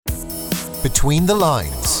Between the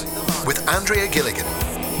Lines with Andrea Gilligan.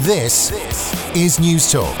 This is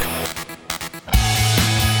News Talk.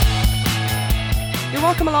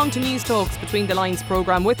 Welcome along to News Talks Between the Lines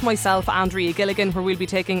programme with myself, Andrea Gilligan, where we'll be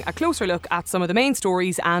taking a closer look at some of the main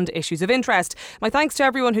stories and issues of interest. My thanks to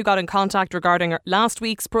everyone who got in contact regarding last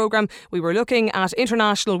week's programme. We were looking at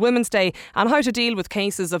International Women's Day and how to deal with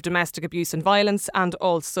cases of domestic abuse and violence and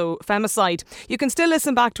also femicide. You can still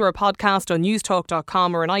listen back to our podcast on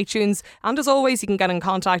newstalk.com or on iTunes, and as always you can get in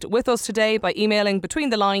contact with us today by emailing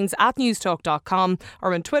betweenthelines@newstalk.com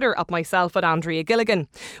or on Twitter at myself at Andrea Gilligan.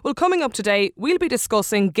 Well, coming up today we'll be discussing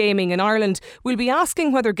gaming in Ireland. We'll be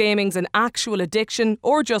asking whether gaming's an actual addiction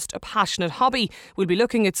or just a passionate hobby. We'll be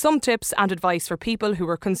looking at some tips and advice for people who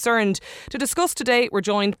are concerned. To discuss today, we're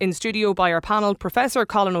joined in studio by our panel, Professor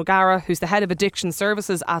Colin O'Gara, who's the Head of Addiction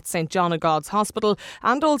Services at St John of God's Hospital,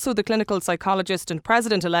 and also the clinical psychologist and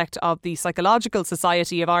President-elect of the Psychological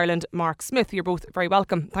Society of Ireland, Mark Smith. You're both very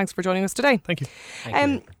welcome. Thanks for joining us today. Thank you.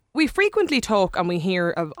 Thank you. We frequently talk and we hear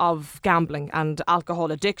of gambling and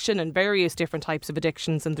alcohol addiction and various different types of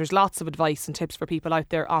addictions, and there's lots of advice and tips for people out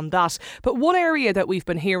there on that. But one area that we've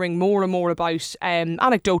been hearing more and more about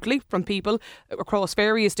anecdotally from people across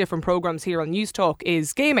various different programmes here on News Talk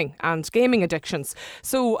is gaming and gaming addictions.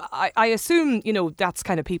 So I assume, that's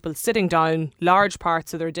kind of people sitting down large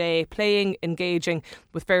parts of their day, playing, engaging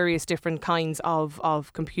with various different kinds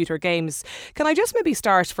of computer games. Can I just maybe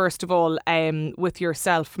start first of all with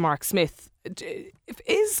yourself, Mark Smith?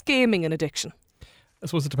 Is gaming an addiction? I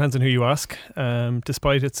suppose it depends on who you ask.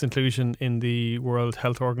 Despite its inclusion in the World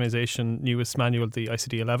Health Organization newest manual, the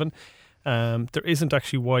ICD-11, there isn't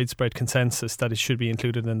actually widespread consensus that it should be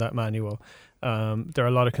included in that manual. There are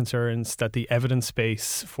a lot of concerns that the evidence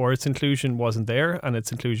base for its inclusion wasn't there and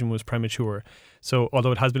its inclusion was premature. So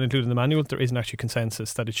although it has been included in the manual, there isn't actually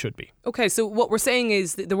consensus that it should be. Okay, so what we're saying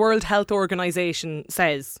is that the World Health Organization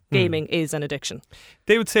says gaming is an addiction.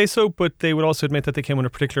 They would say so, but they would also admit that they came under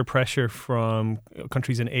particular pressure from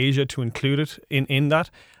countries in Asia to include it in that.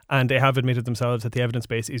 And they have admitted themselves that the evidence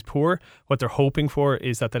base is poor. What they're hoping for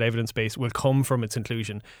is that evidence base will come from its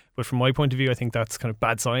inclusion. But from my point of view, I think that's kind of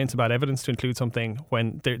bad science, bad evidence to include something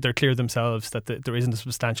when they're clear themselves that there isn't a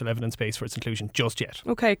substantial evidence base for its inclusion just yet.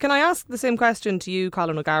 Okay, can I ask the same question to you,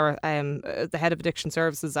 Colin O'Gara, the Head of Addiction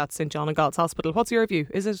Services at St John of God's Hospital? What's your view?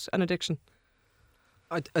 Is it an addiction?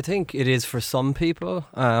 I think it is for some people.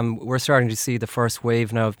 We're starting to see the first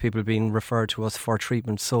wave now of people being referred to us for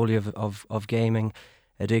treatment solely of gaming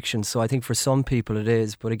addiction. So I think for some people it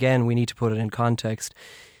is, but again we need to put it in context.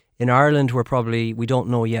 In Ireland we don't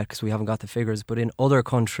know yet because we haven't got the figures, but in other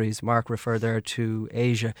countries, Mark referred there to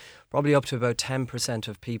Asia, probably up to about 10%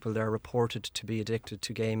 of people there are reported to be addicted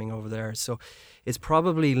to gaming over there. So it's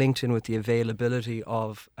probably linked in with the availability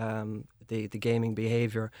of the gaming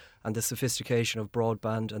behaviour and the sophistication of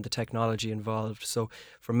broadband and the technology involved. So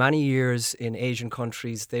for many years in Asian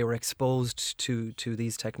countries, they were exposed to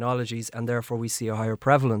these technologies, and therefore we see a higher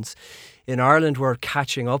prevalence. In Ireland, we're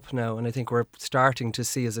catching up now, and I think we're starting to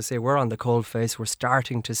see, as I say, we're on the cold face, we're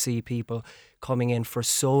starting to see people coming in for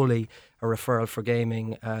solely a referral for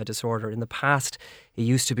gaming disorder. In the past, it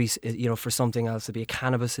used to be, for something else, it'd be a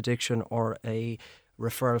cannabis addiction or a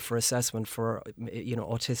referral for assessment for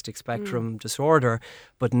autistic spectrum disorder,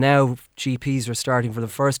 but now GPs are starting for the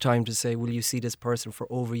first time to say, will you see this person for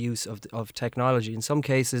overuse of technology? In some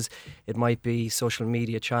cases it might be social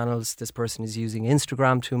media channels. This person is using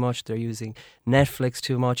Instagram too much, they're using Netflix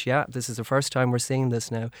too much. Yeah, this is the first time we're seeing this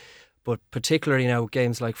now. But particularly now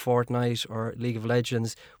games like Fortnite or League of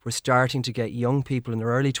Legends, we're starting to get young people in their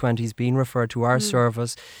early 20s being referred to our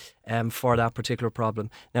service for that particular problem.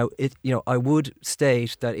 Now, I would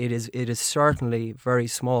state that it is certainly very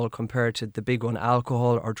small compared to the big one,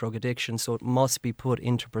 alcohol or drug addiction, so it must be put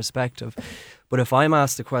into perspective. But if I'm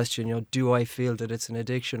asked the question, do I feel that it's an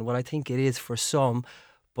addiction? Well, I think it is for some.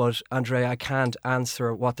 But, Andrea, I can't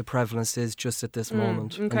answer what the prevalence is just at this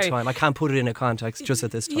moment in time. I can't put it in a context just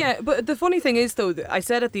at this time. Yeah, but the funny thing is, though, I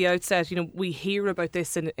said at the outset, we hear about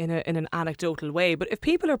this in an anecdotal way. But if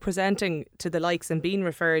people are presenting to the likes and being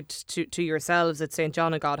referred to yourselves at St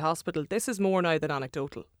John of God Hospital, this is more now than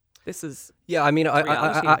anecdotal. This is... Yeah, I mean,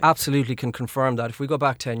 I absolutely can confirm that. If we go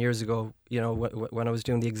back 10 years ago, when I was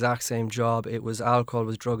doing the exact same job, it was alcohol,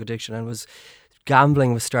 was drug addiction, and it was...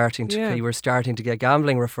 gambling was starting to, you were starting to get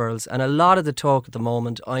gambling referrals, and a lot of the talk at the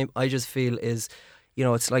moment, I just feel is,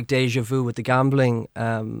 it's like deja vu with the gambling.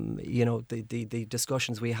 The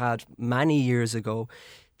discussions we had many years ago,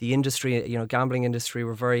 the industry, gambling industry,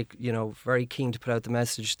 were very, very keen to put out the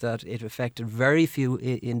message that it affected very few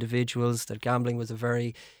individuals, that gambling was a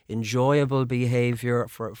very enjoyable behaviour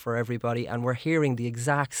for everybody, and we're hearing the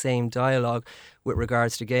exact same dialogue with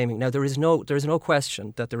regards to gaming. Now, there is no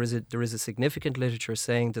question that there is a significant literature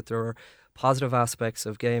saying that there are positive aspects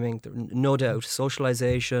of gaming, no doubt.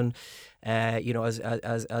 Socialization, as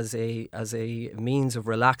a means of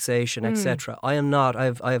relaxation, etc. I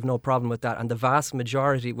have no problem with that, and the vast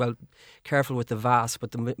majority. Well, careful with the vast,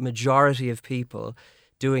 but the majority of people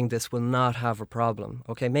doing this will not have a problem.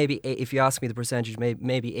 Okay, maybe if you ask me the percentage,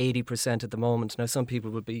 maybe 80% at the moment. Now, some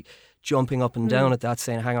people will be jumping up and down at that,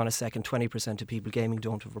 saying, "Hang on a second, 20% of people gaming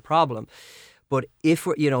don't have a problem." But if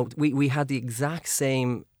we had the exact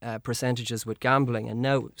same percentages with gambling, and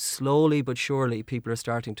now slowly but surely people are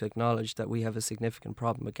starting to acknowledge that we have a significant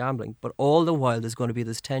problem with gambling. But all the while there's going to be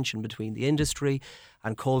this tension between the industry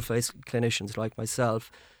and cold-faced clinicians like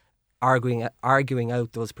myself arguing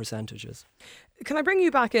out those percentages. Can I bring you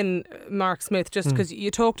back in, Mark Smith, just because you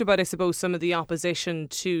talked about, I suppose, some of the opposition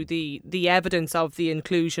to the evidence of the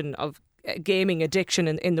inclusion of gaming addiction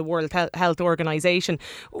in the World Health Organization.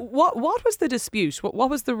 What was the dispute? What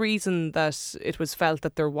was the reason that it was felt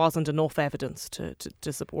that there wasn't enough evidence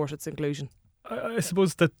to support its inclusion? I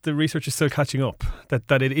suppose that the research is still catching up,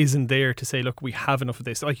 that it isn't there to say, look, we have enough of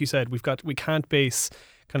this. Like you said, we can't base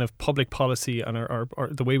kind of public policy and our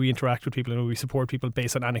the way we interact with people and the way we support people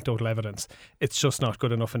based on anecdotal evidence. It's just not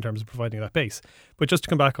good enough in terms of providing that base. But just to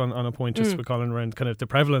come back on a point just with Colin around kind of the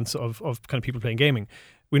prevalence of kind of people playing gaming,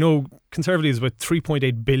 we know conservatively is about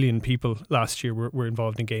 3.8 billion people last year were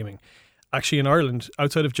involved in gaming. Actually, in Ireland,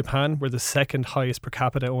 outside of Japan, we're the second highest per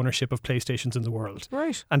capita ownership of PlayStations in the world.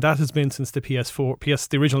 Right. And that has been since the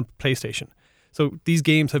the original PlayStation. So these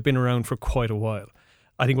games have been around for quite a while.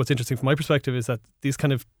 I think what's interesting from my perspective is that these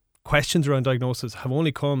kind of questions around diagnosis have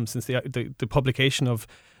only come since the publication of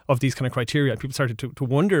these kind of criteria. People started to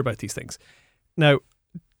wonder about these things. Now,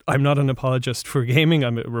 I'm not an apologist for gaming.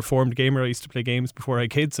 I'm a reformed gamer. I used to play games before I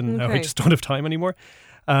had kids, and now I just don't have time anymore.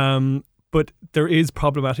 But there is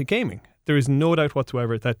problematic gaming. There is no doubt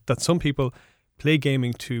whatsoever that some people play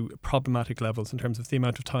gaming to problematic levels in terms of the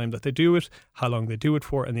amount of time that they do it, how long they do it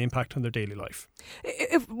for, and the impact on their daily life.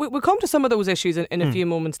 If we'll come to some of those issues in a few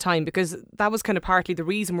moments' time, because that was kind of partly the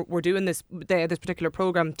reason we're doing this particular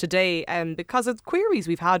programme today, because of queries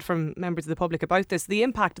we've had from members of the public about this, the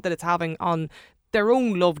impact that it's having on their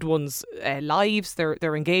own loved ones' lives,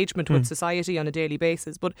 their engagement with society on a daily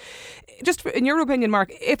basis. But just in your opinion,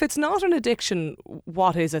 Mark, if it's not an addiction,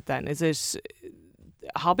 what is it then? Is it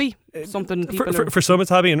a hobby? Something people for some it's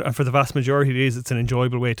hobby, and for the vast majority it's an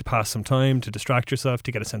enjoyable way to pass some time, to distract yourself,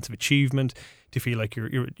 to get a sense of achievement, to feel like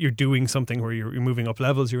you're doing something where you're moving up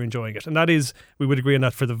levels, you're enjoying it. And that is, we would agree on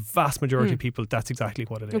that, for the vast majority of people, that's exactly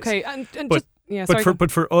what it is. Okay,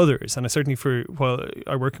 but for others, and certainly while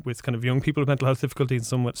I work with kind of young people with mental health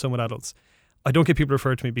difficulties and somewhat adults, I don't get people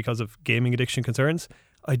referred to me because of gaming addiction concerns.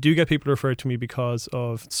 I do get people referred to me because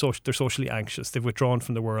of they're socially anxious. They've withdrawn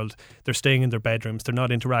from the world. They're staying in their bedrooms. They're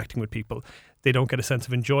not interacting with people. They don't get a sense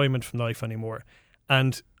of enjoyment from life anymore.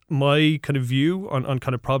 And my kind of view on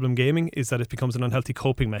kind of problem gaming is that it becomes an unhealthy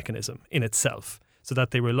coping mechanism in itself, so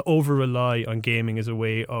that they over-rely on gaming as a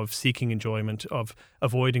way of seeking enjoyment, of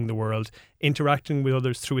avoiding the world, interacting with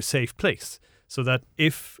others through a safe place. So that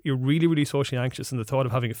if you're really, really socially anxious and the thought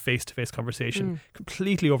of having a face-to-face conversation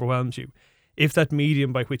completely overwhelms you, if that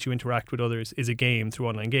medium by which you interact with others is a game through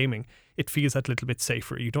online gaming, it feels that little bit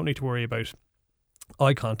safer. You don't need to worry about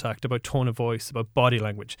eye contact, about tone of voice, about body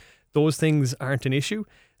language. Those things aren't an issue.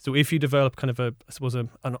 So if you develop kind of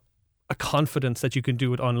a confidence that you can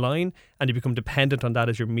do it online and you become dependent on that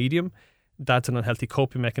as your medium, that's an unhealthy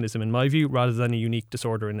coping mechanism in my view, rather than a unique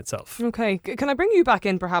disorder in itself. Okay, can I bring you back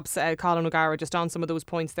in perhaps, Colin O'Gara, just on some of those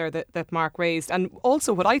points there that Mark raised? And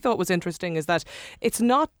also what I thought was interesting is that it's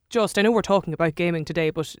not just, I know we're talking about gaming today,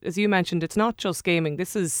 but as you mentioned, it's not just gaming.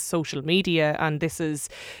 This is social media, and this is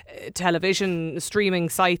television, streaming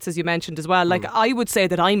sites, as you mentioned as well. Like, I would say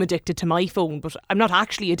that I'm addicted to my phone, but I'm not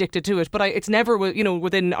actually addicted to it. But it's never,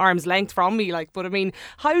 within arm's length from me. But I mean,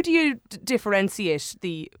 how do you differentiate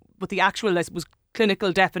with the actual, I suppose,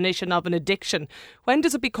 clinical definition of an addiction? When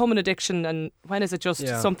does it become an addiction, and when is it just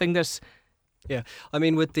something that... Yeah, I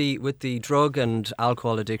mean, with the drug and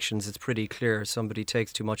alcohol addictions, it's pretty clear. Somebody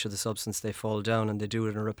takes too much of the substance, they fall down, and they do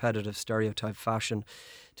it in a repetitive, stereotype fashion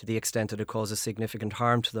to the extent that it causes significant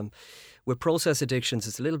harm to them. With process addictions,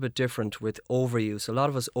 it's a little bit different with overuse. A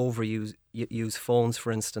lot of us use phones,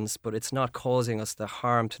 for instance, but it's not causing us the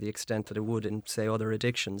harm to the extent that it would in, say, other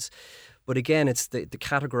addictions. But again, it's the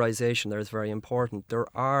categorization there is very important. There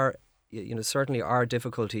are, certainly are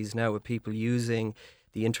difficulties now with people using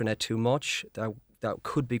the internet too much. That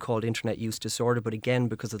could be called internet use disorder, but again,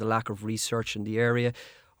 because of the lack of research in the area,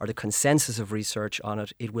 or the consensus of research on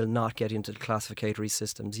it, it will not get into the classificatory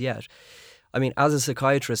systems yet. I mean, as a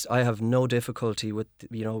psychiatrist, I have no difficulty with,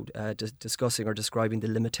 discussing or describing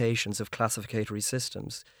the limitations of classificatory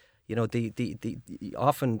systems. You know, the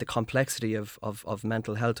often the complexity of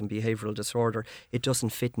mental health and behavioural disorder, it doesn't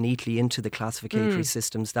fit neatly into the classificatory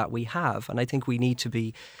systems that we have, and I think we need to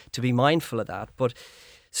be mindful of that. But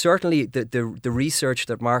certainly, the research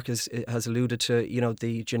that Mark has alluded to,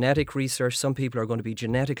 the genetic research, some people are going to be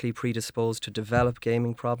genetically predisposed to develop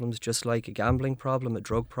gaming problems, just like a gambling problem, a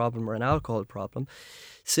drug problem, or an alcohol problem.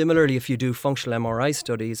 Similarly, if you do functional MRI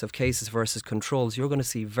studies of cases versus controls, you're going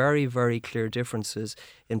to see very, very clear differences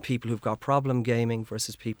in people who've got problem gaming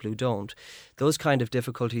versus people who don't. Those kind of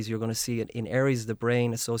difficulties you're going to see in areas of the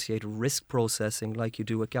brain associated with risk processing, like you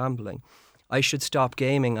do with gambling. I should stop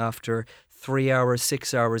gaming after 3 hours,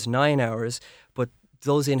 6 hours, 9 hours, but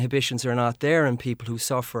those inhibitions are not there in people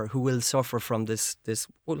who will suffer from this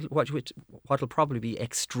what will probably be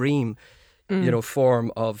extreme,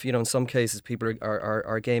 form of, in some cases people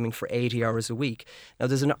are gaming for 80 hours a week. Now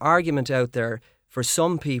there's an argument out there for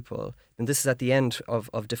some people, and this is at the end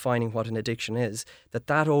of defining what an addiction is, that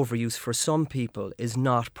overuse for some people is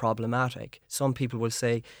not problematic. Some people will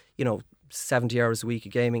say, 70 hours a week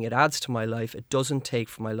of gaming, it adds to my life, it doesn't take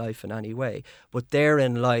from my life in any way. But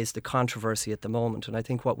therein lies the controversy at the moment, and I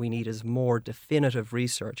think what we need is more definitive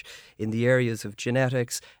research in the areas of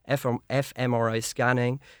genetics, fMRI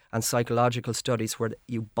scanning and psychological studies, where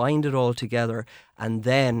you bind it all together, and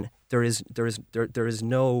then there is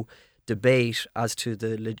no debate as to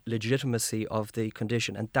the legitimacy of the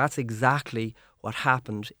condition. And that's exactly what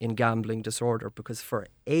happened in gambling disorder, because for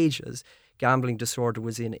ages gambling disorder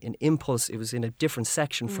was in impulse, it was in a different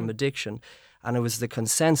section from addiction, and it was the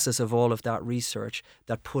consensus of all of that research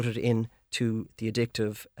that put it into the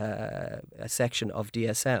addictive section of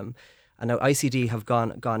DSM. And now ICD have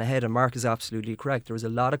gone ahead, and Mark is absolutely correct. There was a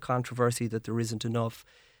lot of controversy that there isn't enough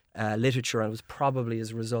literature, and it was probably as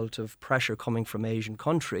a result of pressure coming from Asian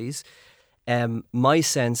countries. My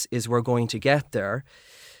sense is we're going to get there,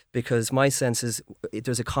 because my sense is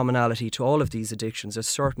there's a commonality to all of these addictions. There's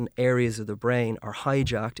certain areas of the brain are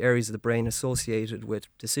hijacked, areas of the brain associated with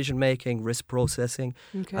decision-making, risk processing,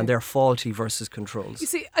 and they're faulty versus controls. You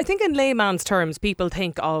see, I think in layman's terms, people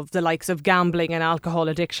think of the likes of gambling and alcohol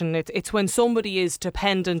addiction. It's when somebody is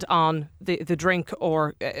dependent on the drink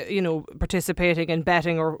or, participating in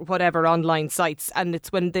betting or whatever online sites, and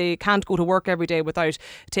it's when they can't go to work every day without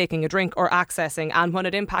taking a drink or accessing, and when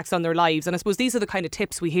it impacts on their lives. And I suppose these are the kind of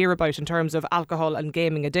tips we hear about in terms of alcohol and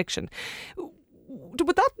gaming addiction.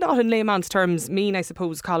 Would that not in layman's terms mean, I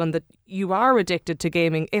suppose, Colin, that you are addicted to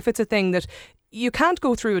gaming if it's a thing that you can't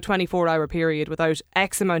go through a 24-hour period without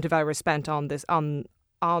X amount of hours spent on this,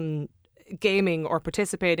 on gaming or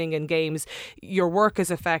participating in games? Your work is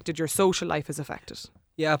affected, your social life is affected.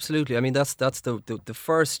 Yeah, absolutely. I mean, that's the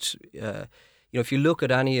first... if you look at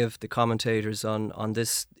any of the commentators on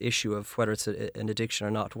this issue of whether it's an addiction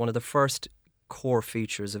or not, one of the first core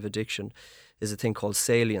features of addiction is a thing called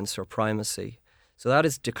salience or primacy. So that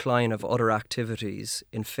is decline of other activities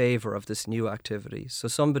in favour of this new activity. So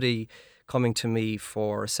somebody coming to me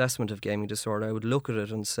for assessment of gaming disorder, I would look at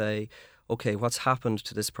it and say, okay, what's happened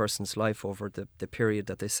to this person's life over the period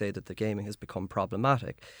that they say that the gaming has become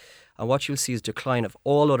problematic? And what you'll see is decline of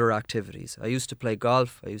all other activities. I used to play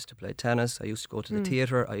golf, I used to play tennis, I used to go to the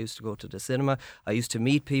theatre, I used to go to the cinema, I used to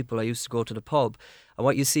meet people, I used to go to the pub. And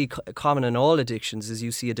what you see common in all addictions is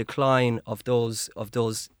you see a decline of those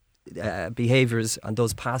behaviours and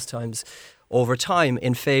those pastimes over time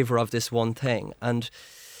in favour of this one thing. And,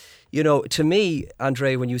 to me,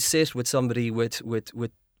 Andre, when you sit with somebody with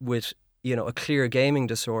a clear gaming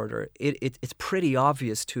disorder, it's pretty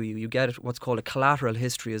obvious to you. You get what's called a collateral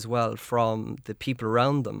history as well from the people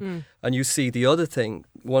around them. And you see the other thing,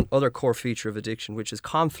 one other core feature of addiction, which is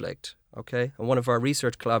conflict. Okay, and one of our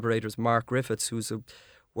research collaborators, Mark Griffiths, who's a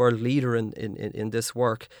world leader in this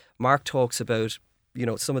work, Mark talks about,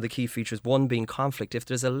 some of the key features, one being conflict. If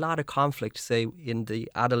there's a lot of conflict, say, in the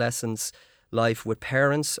adolescent's life with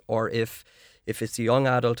parents, or if it's a young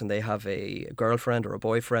adult and they have a girlfriend or a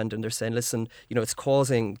boyfriend and they're saying, listen, it's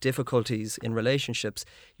causing difficulties in relationships,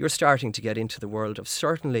 you're starting to get into the world of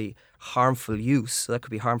certainly harmful use. So that could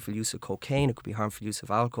be harmful use of cocaine, it could be harmful use of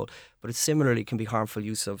alcohol, but it similarly can be harmful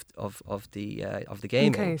use of the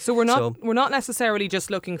gaming. Okay, so we're not necessarily just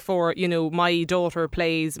looking for, my daughter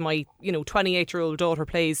plays, my 28-year-old daughter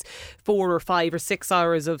plays 4 or 5 or 6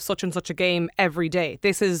 hours of such and such a game every day.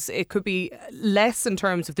 It could be less in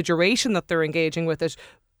terms of the duration that they're engaging with it,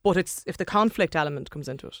 but it's if the conflict element comes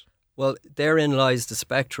into it. Well, therein lies the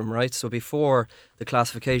spectrum, right? So before, the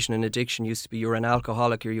classification in addiction used to be you were an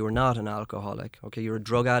alcoholic or you were not an alcoholic. Okay, you're a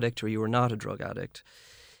drug addict or you were not a drug addict.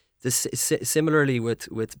 Similarly with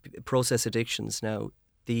process addictions now,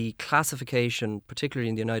 the classification, particularly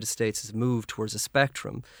in the United States, has moved towards a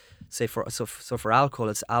spectrum. Say for alcohol,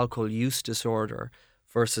 it's alcohol use disorder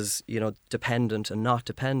versus dependent and not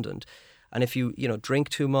dependent. And if you drink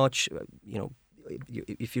too much,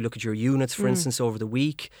 if you look at your units, for instance, over the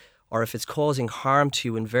week, or if it's causing harm to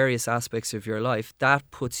you in various aspects of your life, that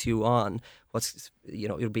puts you on it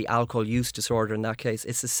would be alcohol use disorder in that case.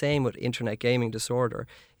 It's the same with internet gaming disorder.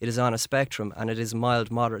 It is on a spectrum and it is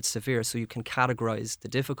mild, moderate, severe, so you can categorize the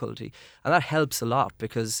difficulty. And that helps a lot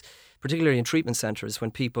because, particularly in treatment centres,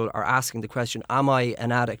 when people are asking the question, am I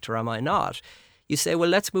an addict or am I not? You say, well,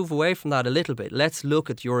 let's move away from that a little bit. Let's look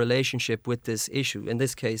at your relationship with this issue. In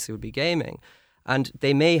this case, it would be gaming. And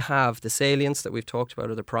they may have the salience that we've talked about,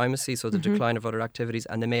 or the primacy, so the decline of other activities,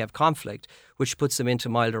 and they may have conflict, which puts them into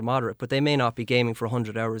mild or moderate, but they may not be gaming for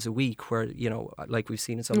 100 hours a week, where, like we've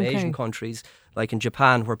seen in some Asian countries, like in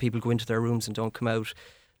Japan, where people go into their rooms and don't come out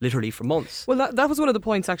literally for months. Well, that was one of the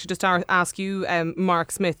points, actually, just to ask you,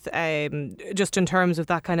 Mark Smith, just in terms of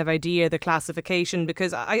that kind of idea, the classification,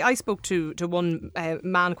 because I spoke to one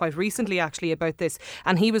man quite recently, actually, about this,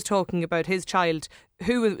 and he was talking about his child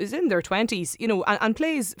who is in their 20s, and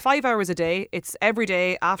plays 5 hours a day. It's every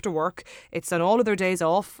day after work. It's on all of their days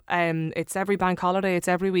off. It's every bank holiday. It's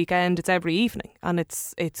every weekend. It's every evening. And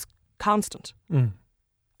it's constant. Mm.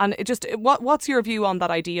 And it just, what's your view on that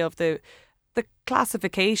idea of the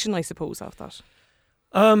classification, I suppose, of that?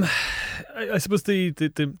 I suppose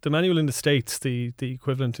the manual in the States, the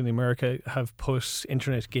equivalent in America, have put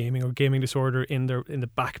internet gaming or gaming disorder in the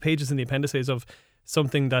back pages, in the appendices of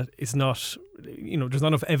something that is not, there's not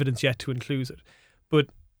enough evidence yet to include it. But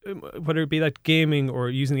whether it be that gaming or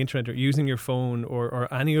using the internet or using your phone or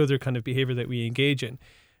any other kind of behaviour that we engage in,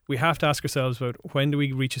 we have to ask ourselves about when do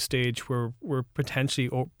we reach a stage where we're potentially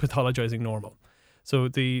pathologizing normal. So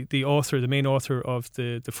the main author of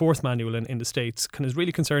the fourth manual in the States is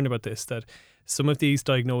really concerned about this, that some of these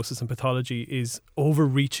diagnoses and pathology is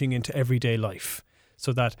overreaching into everyday life.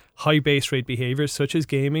 So that high base rate behaviours such as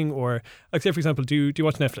gaming, or like say for example, do you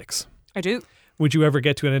watch Netflix? I do. Would you ever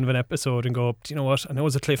get to an end of an episode and go, do you know what, I know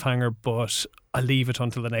it's a cliffhanger, but I'll leave it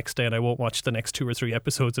until the next day and I won't watch the next 2 or 3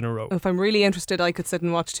 episodes in a row? If I'm really interested, I could sit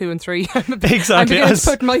and watch 2 and 3. Exactly. I'm beginning to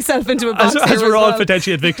put myself into a box as we're all well.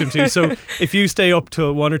 potentially a victim to. So if you stay up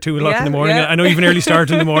till 1 or 2 o'clock in the morning, I know you've an early start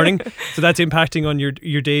in the morning, so that's impacting on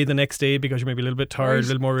your day the next day because you're maybe a little bit tired, a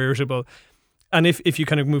little more irritable. And if you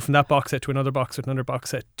kind of move from that box set to another box set, another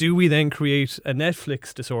box set, do we then create a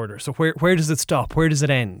Netflix disorder? So where does it stop? Where does it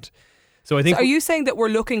end? So I think. So are you saying that we're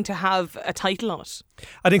looking to have a title on it?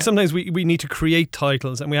 I think sometimes we need to create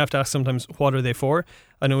titles, and we have to ask sometimes, what are they for?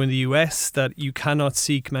 I know in the US that you cannot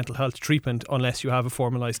seek mental health treatment unless you have a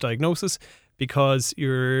formalised diagnosis, because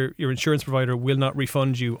your insurance provider will not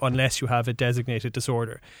refund you unless you have a designated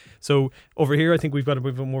disorder. So over here, I think we've got a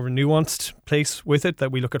bit more of a nuanced place with it,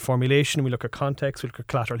 that we look at formulation, we look at context, we look at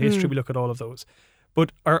collateral history, we look at all of those.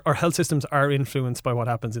 But our health systems are influenced by what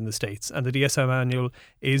happens in the States, and the DSM manual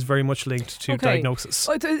is very much linked to diagnosis.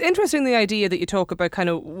 Well, it's interesting, the idea that you talk about kind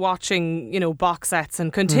of watching, box sets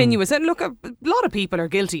and continuous. And look, a lot of people are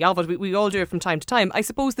guilty of it. We all do it from time to time. I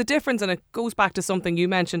suppose the difference, and it goes back to something you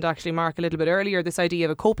mentioned actually, Mark, a little bit earlier, this idea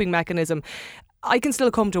of a coping mechanism. I can still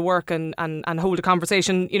come to work and hold a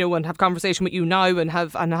conversation, and have conversation with you now and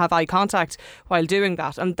have eye contact while doing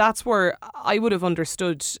that. And that's where I would have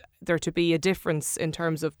understood there to be a difference in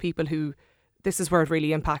terms of people who, this is where it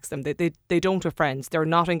really impacts them. They don't have friends. They're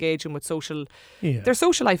not engaging with their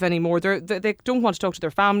social life anymore. They don't want to talk to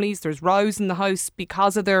their families. There's rows in the house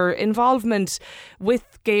because of their involvement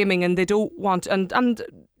with gaming, and they don't want and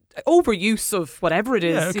overuse of whatever it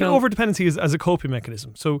is. Over-dependency is as a coping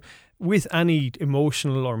mechanism. So with any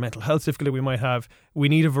emotional or mental health difficulty we might have, we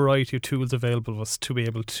need a variety of tools available to us to be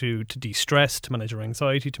able to de-stress, to manage our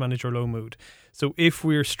anxiety, to manage our low mood. So if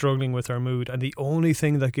we're struggling with our mood and the only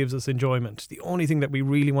thing that gives us enjoyment, the only thing that we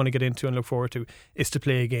really want to get into and look forward to is to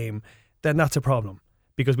play a game, then that's a problem.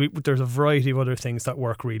 Because there's a variety of other things that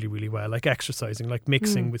work really, really well, like exercising, like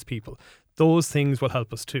mixing with people. Those things will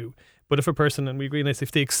help us too. But if a person, and we agree on this,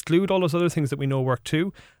 if they exclude all those other things that we know work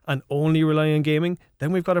too and only rely on gaming,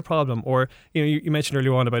 then we've got a problem. Or, you mentioned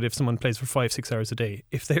earlier on about if someone plays for 5-6 hours a day.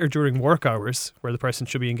 If they're during work hours where the person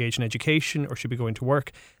should be engaged in education or should be going to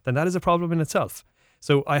work, then that is a problem in itself.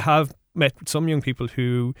 So I have met some young people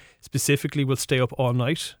who specifically will stay up all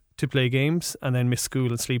night to play games and then miss school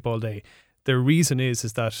and sleep all day. Their reason is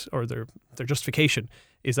that, or their justification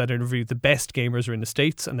is that in review the best gamers are in the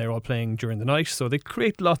States and they're all playing during the night. So they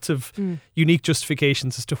create lots of unique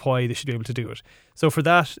justifications as to why they should be able to do it. So for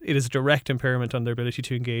that, it is a direct impairment on their ability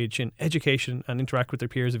to engage in education and interact with their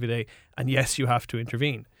peers every day. And yes, you have to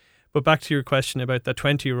intervene. But back to your question about that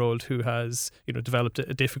 20-year-old who has, developed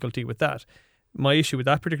a difficulty with that. My issue with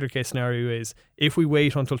that particular case scenario is if we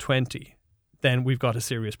wait until 20, then we've got a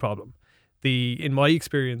serious problem. In my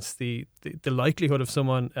experience, the likelihood of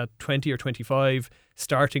someone at 20 or 25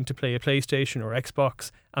 starting to play a PlayStation or Xbox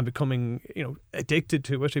and becoming, addicted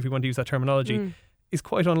to it, if you want to use that terminology, is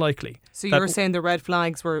quite unlikely. So you're saying the red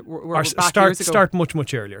flags were back years ago? Start much,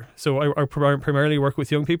 much earlier. So I primarily work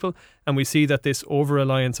with young people, and we see that this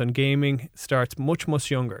over-reliance on gaming starts much, much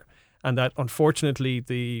younger, and that unfortunately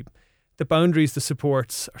the boundaries, the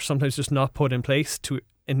supports are sometimes just not put in place to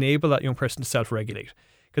enable that young person to self-regulate.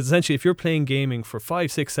 Because essentially, if you're playing gaming for 5,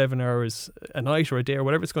 6, 7 hours a night or a day or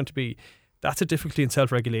whatever it's going to be, that's a difficulty in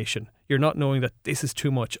self-regulation. You're not knowing that this is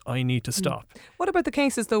too much, I need to stop. What about the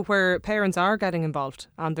cases, though, where parents are getting involved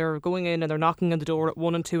and they're going in and they're knocking on the door at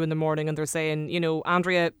 1 and 2 in the morning and they're saying,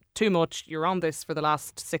 Andrea, too much, you're on this for the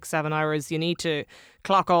last 6, 7 hours, you need to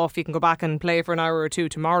clock off, you can go back and play for an hour or two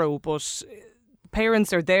tomorrow. But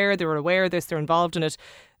parents are there, they're aware of this, they're involved in it.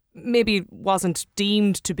 Maybe it wasn't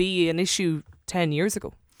deemed to be an issue 10 years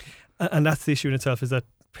ago. And that's the issue in itself, is that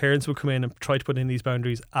parents will come in and try to put in these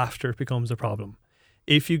boundaries after it becomes a problem.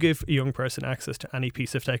 If you give a young person access to any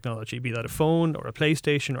piece of technology, be that a phone or a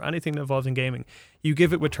PlayStation or anything that involves in gaming, you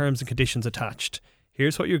give it with terms and conditions attached.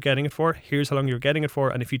 Here's what you're getting it for, here's how long you're getting it for,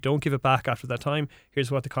 and if you don't give it back after that time, here's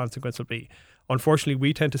what the consequence will be. Unfortunately,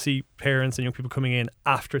 we tend to see parents and young people coming in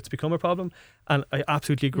after it's become a problem, and I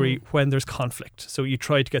absolutely agree when there's conflict. So you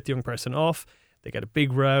try to get the young person off, they get a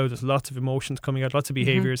big row, there's lots of emotions coming out, lots of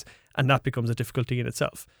behaviours, and that becomes a difficulty in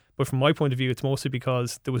itself. But from my point of view, it's mostly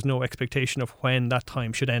because there was no expectation of when that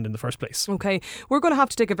time should end in the first place. Okay, we're going to have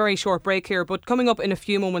to take a very short break here, but coming up in a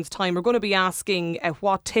few moments' time, we're going to be asking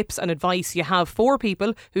what tips and advice you have for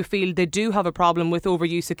people who feel they do have a problem with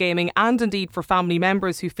overuse of gaming, and indeed for family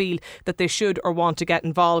members who feel that they should or want to get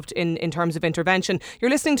involved in terms of intervention. You're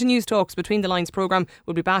listening to News Talks Between the Lines programme.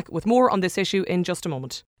 We'll be back with more on this issue in just a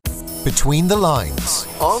moment. Between the Lines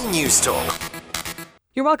on News Talk.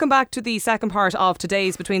 You're welcome back to the second part of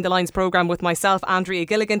today's Between the Lines programme with myself, Andrea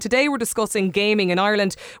Gilligan. Today we're discussing gaming in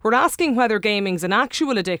Ireland. We're asking whether gaming's an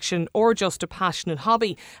actual addiction or just a passionate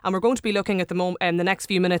hobby. And we're going to be looking at the next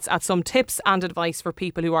few minutes at some tips and advice for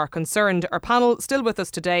people who are concerned. Our panel still with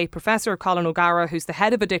us today, Professor Colin O'Gara, who's the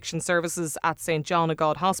Head of Addiction Services at St John of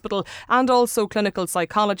God Hospital, and also clinical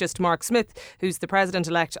psychologist Mark Smith, who's the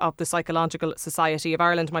President-elect of the Psychological Society of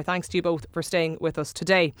Ireland. My thanks to you both for staying with us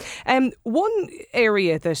today. One area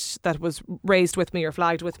that was raised with me or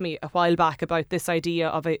flagged with me a while back about this idea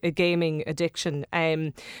of a gaming addiction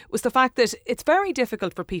was the fact that it's very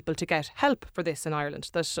difficult for people to get help for this in Ireland,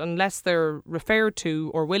 that unless they're referred to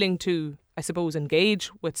or willing to, I suppose, engage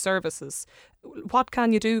with services. What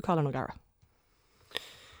can you do, Colin O'Gara?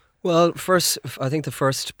 Well, first, I think the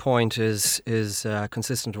first point is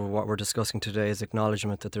consistent with what we're discussing today, is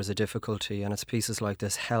acknowledgement that there's a difficulty, and it's pieces like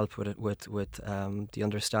this help with the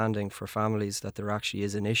understanding for families that there actually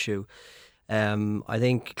is an issue. I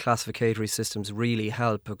think classificatory systems really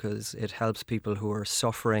help, because it helps people who are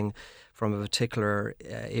suffering from a particular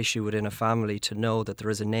issue within a family to know that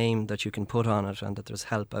there is a name that you can put on it and that there's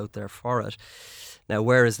help out there for it. Now,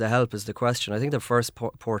 where is the help is the question. I think the first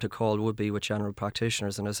port of call would be with general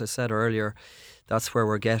practitioners, and as I said earlier, that's where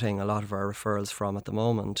we're getting a lot of our referrals from at the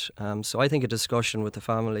moment. So I think a discussion with the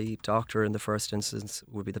family doctor in the first instance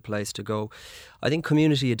would be the place to go. I think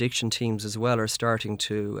community addiction teams as well are starting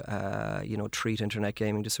to treat internet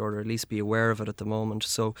gaming disorder, at least be aware of it at the moment.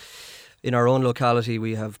 So in our own locality,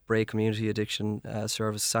 we have Bray Community Addiction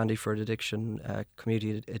Service, Sandyford Addiction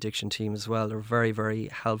Community Addiction Team as well. They're very, very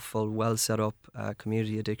helpful, well set up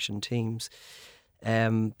community addiction teams.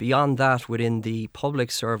 Beyond that, within the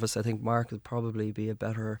public service, I think Mark would probably be a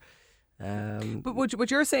better... But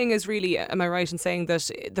what you're saying is really, am I right in saying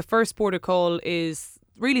that the first port of call is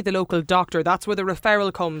really the local doctor? That's where the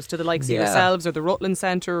referral comes to the likes of yourselves or the Rutland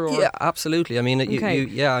Centre? Or? Yeah, absolutely. I mean,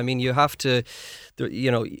 you have to,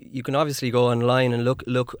 you can obviously go online and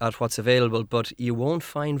look at what's available, but you won't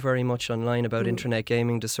find very much online about internet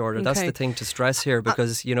gaming disorder. Okay. That's the thing to stress here,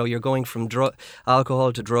 because you're going from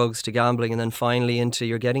alcohol to drugs to gambling, and then finally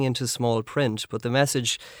you're getting into small print. But the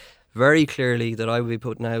message very clearly that I would be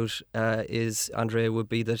putting out is, Andrea, would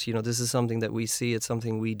be that this is something that we see, it's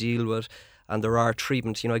something we deal with, and there are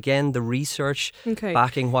treatments. Again, the research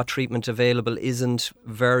backing what treatment available isn't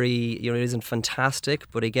very, it isn't fantastic,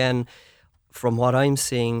 but again, from what I'm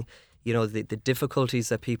seeing, the difficulties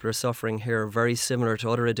that people are suffering here are very similar to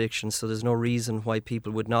other addictions, so there's no reason why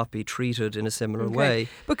people would not be treated in a similar way.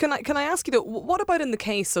 But can I ask you though, what about in the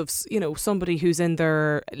case of somebody who's in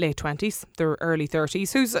their late 20s, their early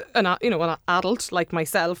 30s, who's an adult like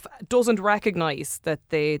myself, doesn't recognise that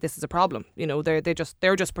this is a problem?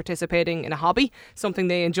 They're just participating in a hobby, something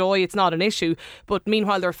they enjoy. It's not an issue. But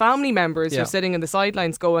meanwhile, their family members are sitting in the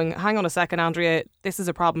sidelines going, "Hang on a second, Andrea, this is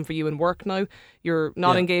a problem for you in work now. You're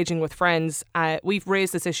not engaging with friends. We've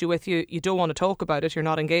raised this issue with you. You don't want to talk about it. You're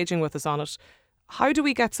not engaging with us on it." How do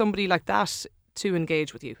we get somebody like that to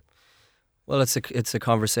engage with you? Well, it's a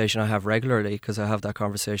conversation I have regularly, because I have that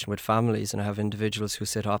conversation with families, and I have individuals who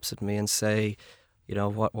sit opposite me and say,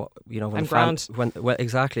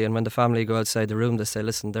 exactly. And when the family go outside the room, they say,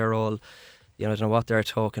 "Listen, they're all, I don't know what they're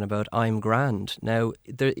talking about. I'm grand." Now,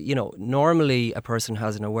 normally a person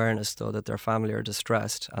has an awareness, though, that their family are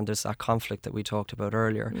distressed, and there's that conflict that we talked about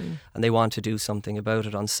earlier, and they want to do something about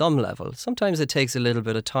it on some level. Sometimes it takes a little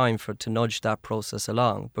bit of time to nudge that process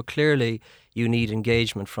along, but clearly you need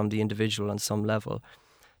engagement from the individual on some level.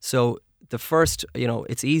 So the first,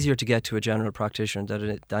 it's easier to get to a general practitioner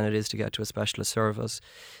than it is to get to a specialist service.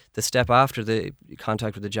 The step after the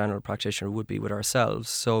contact with the general practitioner would be with ourselves.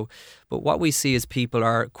 So, but what we see is people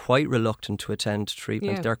are quite reluctant to attend to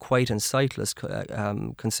treatment. Yeah. They're quite insightless,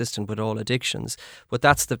 consistent with all addictions. But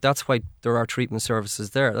that's why there are treatment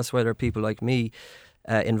services there. That's why there are people like me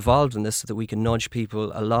involved in this, so that we can nudge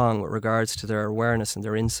people along with regards to their awareness and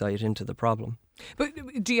their insight into the problem. But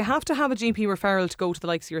do you have to have a GP referral to go to the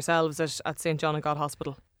likes of yourselves at St John and God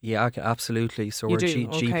Hospital? Yeah, absolutely. So we're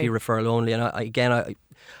GP referral only. And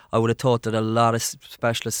I would have thought that a lot of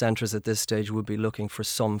specialist centres at this stage would be looking for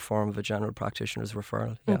some form of a general practitioner's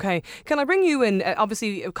referral. Yeah. Okay. Can I bring you in?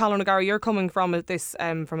 Obviously, Colin O'Gara, you're coming from this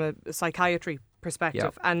from a psychiatry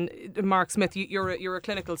perspective, and Mark Smith, you're a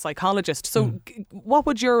clinical psychologist. So what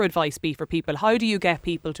would your advice be for people? How do you get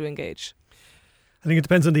people to engage? I think it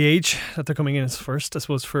depends on the age that they're coming in as first. I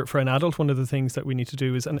suppose for an adult, one of the things that we need to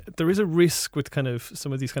do is, and there is a risk with kind of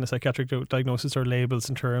some of these kind of psychiatric diagnoses or labels,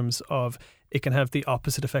 in terms of it can have the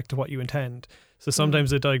opposite effect of what you intend. So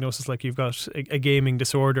sometimes a diagnosis like you've got a gaming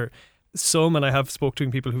disorder, and I have spoken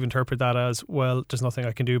to people who've interpreted that as, well, there's nothing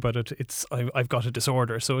I can do about it. I've got a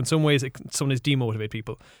disorder. So in some ways, it can sometimes demotivate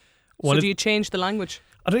people. So do you change the language?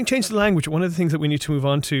 I don't change the language. One of the things that we need to move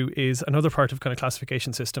on to is another part of kind of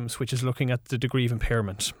classification systems, which is looking at the degree of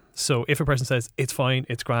impairment. So if a person says, it's fine,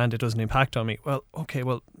 it's grand, it doesn't impact on me, well, okay,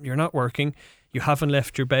 well, you're not working, you haven't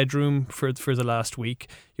left your bedroom for the last week,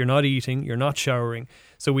 you're not eating, you're not showering.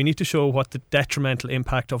 So we need to show what the detrimental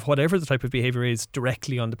impact of whatever the type of behaviour is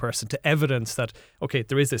directly on the person, to evidence that, okay,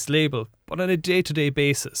 there is this label, but on a day-to-day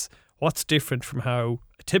basis, what's different from how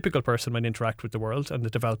a typical person might interact with the world and the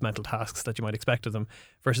developmental tasks that you might expect of them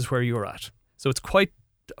versus where you're at. So it's quite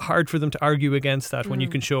hard for them to argue against that when you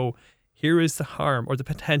can show, here is the harm or the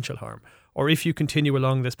potential harm. Or if you continue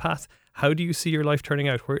along this path, how do you see your life turning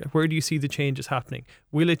out? Where do you see the changes happening?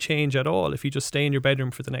 Will it change at all if you just stay in your bedroom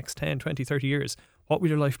for the next 10, 20, 30 years? What will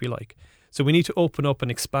your life be like? So we need to open up and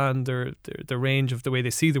expand their range of the way they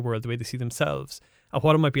see the world, the way they see themselves, and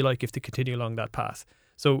what it might be like if they continue along that path.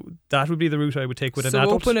 So that would be the route I would take with an adult.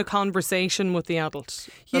 So open a conversation with the adult.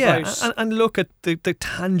 Yeah, and look at the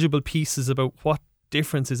tangible pieces about what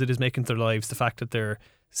differences it is making to their lives. The fact that they're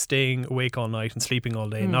staying awake all night and sleeping all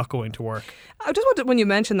day, not going to work. I just wanted, when you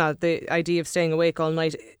mentioned that, the idea of staying awake all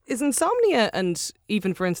night, is insomnia and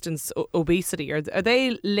even, for instance, obesity, are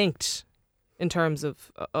they linked in terms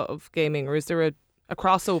of gaming, or is there a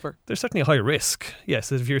crossover? There's certainly a high risk.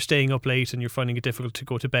 Yes, if you're staying up late and you're finding it difficult to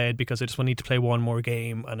go to bed because I just need to play one more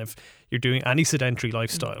game, and if you're doing any sedentary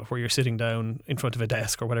lifestyle where you're sitting down in front of a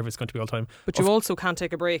desk or whatever it's going to be all the time. But you also can't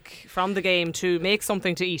take a break from the game to make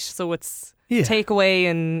something to eat, so it's takeaway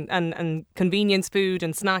and convenience food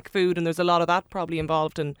and snack food, and there's a lot of that probably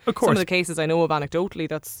involved in some of the cases I know of anecdotally.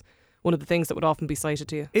 That's one of the things that would often be cited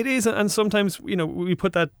to you. It is, and sometimes we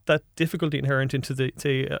put that difficulty inherent into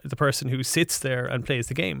the person who sits there and plays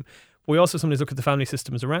the game. We also sometimes look at the family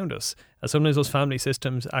systems around us, and sometimes those family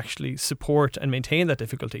systems actually support and maintain that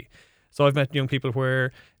difficulty. So I've met young people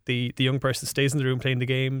where the young person stays in the room playing the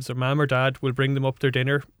games, or mum or dad will bring them up their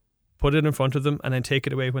dinner, put it in front of them, and then take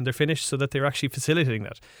it away when they're finished, so that they're actually facilitating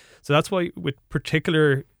that. So that's why with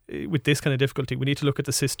this kind of difficulty, we need to look at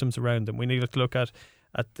the systems around them. We need to look at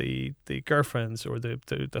the girlfriends or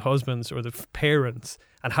the husbands or the parents,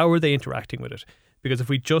 and how are they interacting with it? Because if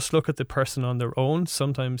we just look at the person on their own,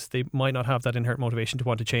 sometimes they might not have that inherent motivation to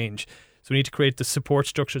want to change. So we need to create the support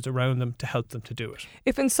structures around them to help them to do it.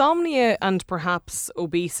 If insomnia and perhaps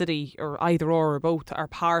obesity, or either or both, are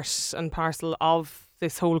part and parcel of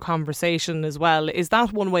this whole conversation as well, is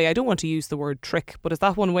that one way? I don't want to use the word trick, but is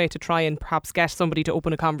that one way to try and perhaps get somebody to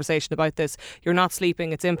open a conversation about this? You're not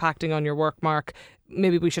sleeping, it's impacting on your work, Mark.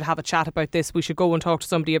 Maybe we should have a chat about this. We should go and talk to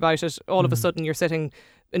somebody about it. All of a sudden you're sitting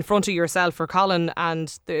in front of yourself or Colin,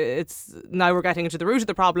 and it's now we're getting into the root of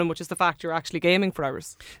the problem, which is the fact you're actually gaming for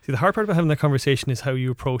hours. See, the hard part about having that conversation is how you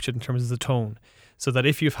approach it in terms of the tone. So that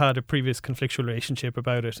if you've had a previous conflictual relationship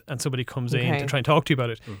about it and somebody comes in to try and talk to you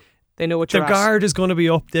about it, they know what their you're guard is going to be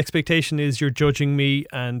up. The expectation is you're judging me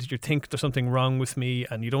and you think there's something wrong with me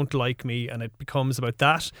and you don't like me, and it becomes about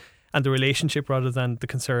that and the relationship rather than the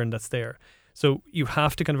concern that's there. So you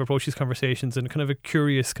have to kind of approach these conversations in kind of a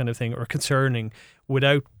curious kind of thing, or concerning,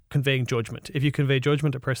 without conveying judgment. If you convey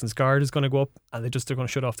judgment, a person's guard is going to go up and they're going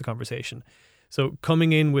to shut off the conversation. So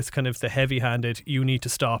coming in with kind of the heavy-handed, you need to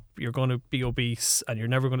stop, you're going to be obese and you're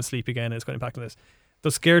never going to sleep again and it's going to impact on this.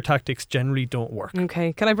 Those scare tactics generally don't work.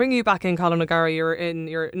 Okay, can I bring you back in, Colin O'Gara?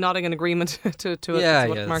 You're nodding in agreement to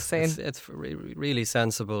what Mark's saying. It's really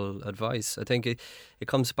sensible advice. I think it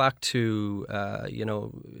comes back to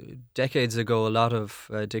decades ago. A lot of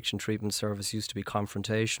addiction treatment service used to be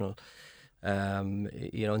confrontational.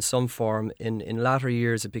 In some form. In latter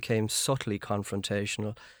years, it became subtly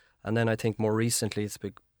confrontational, and then I think more recently it's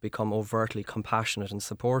become overtly compassionate and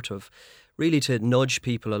supportive. Really to nudge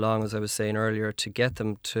people along, as I was saying earlier, to get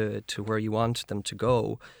them to where you want them to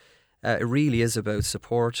go. It really is about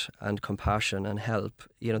support and compassion and help.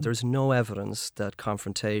 There's no evidence that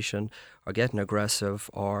confrontation or getting aggressive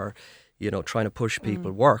or trying to push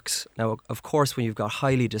people works. Now, of course, when you've got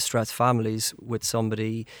highly distressed families with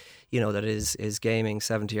somebody, that is gaming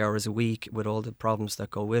 70 hours a week with all the problems that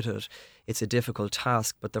go with it, it's a difficult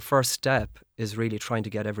task. But the first step is really trying to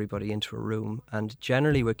get everybody into a room. And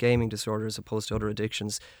generally with gaming disorder, as opposed to other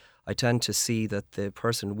addictions, I tend to see that the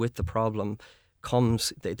person with the problem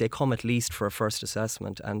they come at least for a first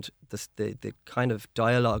assessment, and the kind of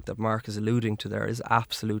dialogue that Mark is alluding to there is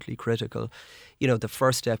absolutely critical. The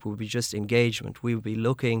first step would be just engagement. We would be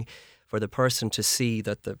looking for the person to see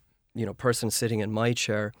that the person sitting in my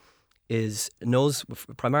chair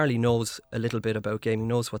primarily knows a little bit about gaming,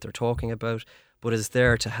 knows what they're talking about, but is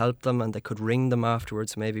there to help them, and they could ring them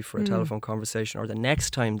afterwards maybe for a telephone conversation, or the next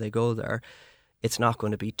time they go there, it's not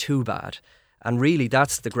going to be too bad. And really,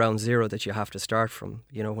 that's the ground zero that you have to start from.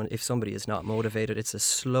 If somebody is not motivated, it's a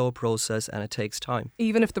slow process and it takes time.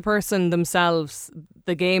 Even if the person themselves,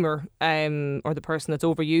 the gamer, or the person that's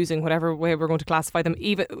overusing, whatever way we're going to classify them,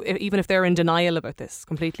 even if they're in denial about this,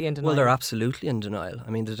 completely in denial. Well, they're absolutely in denial.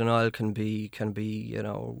 I mean, the denial can be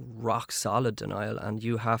rock solid denial, and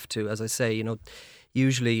you have to, as I say,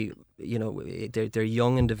 usually, they're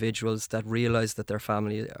young individuals that realise that their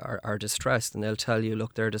family are distressed, and they'll tell you,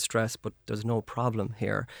 look, they're distressed, but there's no problem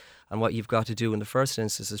here. And what you've got to do in the first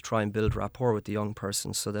instance is try and build rapport with the young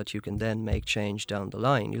person so that you can then make change down the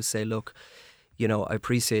line. You'll say, look, I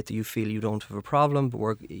appreciate that you feel you don't have a problem,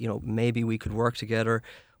 but maybe we could work together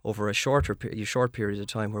over a short period of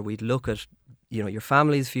time where we'd look at your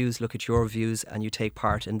family's views, look at your views, and you take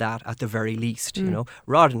part in that at the very least,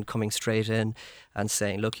 rather than coming straight in and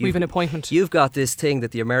saying, look, we've an appointment. You've got this thing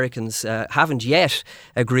that the Americans haven't yet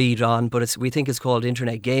agreed on, but we think it's called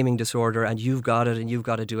internet gaming disorder, and you've got it, and you've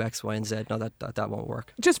got to do X, Y, and Z. No, that won't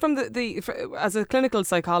work. Just from as a clinical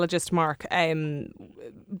psychologist, Mark,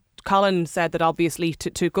 Colin said that obviously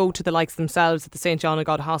to go to the likes themselves at the St John of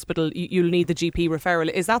God Hospital, you'll need the GP referral.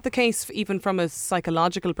 Is that the case even from a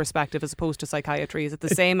psychological perspective as opposed to psychiatry? Is it the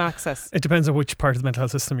same access? It depends on which part of the mental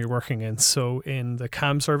health system you're working in. So in the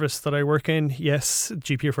CAMHS service that I work in, yes,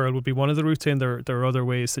 GP referral would be one of the routes in. There are other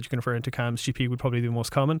ways that you can refer into CAMHS. GP would probably be the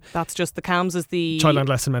most common. That's just the CAMHS is the Child and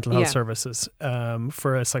Adolescent Mental Health Services.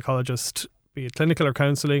 For a psychologist, be it clinical or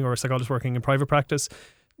counselling, or a psychologist working in private practice,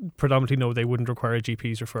 predominantly no, they wouldn't require a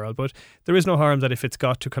GP's referral. But there is no harm that if it's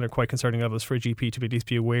got to kind of quite concerning levels, for a GP to at least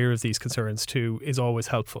be aware of these concerns too is always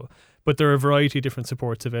helpful. But there are a variety of different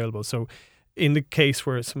supports available. So in the case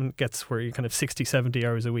where someone gets where you're kind of 60, 70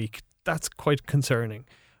 hours a week, that's quite concerning.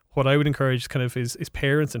 What I would encourage kind of is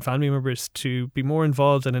parents and family members to be more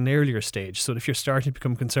involved at an earlier stage. So if you're starting to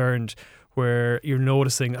become concerned where you're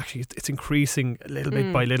noticing actually it's increasing a little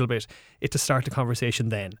bit by little bit, to start the conversation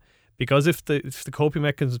then. Because if the coping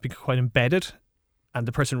mechanisms become quite embedded and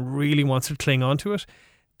the person really wants to cling on to it,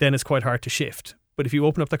 then it's quite hard to shift. But if you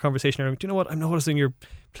open up that conversation and do you know what, I'm noticing you're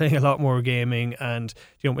playing a lot more gaming, and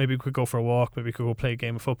maybe we could go for a walk, maybe we could go play a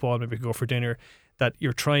game of football, maybe we could go for dinner, that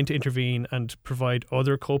you're trying to intervene and provide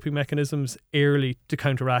other coping mechanisms early to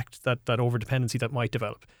counteract that over-dependency that might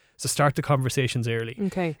develop. So start the conversations early.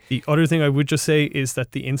 Okay. The other thing I would just say is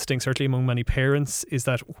that the instinct, certainly among many parents, is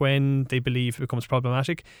that when they believe it becomes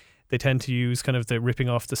problematic, they tend to use kind of the ripping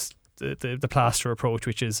off the plaster approach,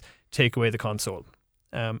 which is take away the console.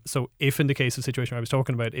 So if in the case of the situation I was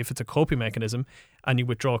talking about, if it's a coping mechanism and you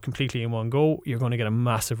withdraw completely in one go, you're going to get a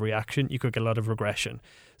massive reaction. You could get a lot of regression.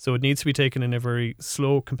 So it needs to be taken in a very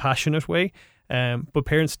slow, compassionate way. But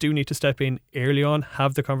parents do need to step in early on,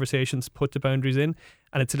 have the conversations, put the boundaries in,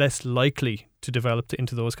 and it's less likely to develop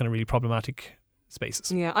into those kind of really problematic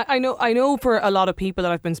spaces. Yeah, I know for a lot of people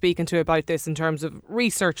that I've been speaking to about this in terms of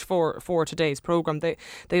research for today's programme,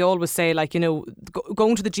 they always say, like,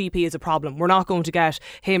 going to the GP is a problem. We're not going to get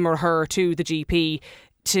him or her to the GP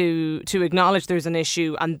to acknowledge there's an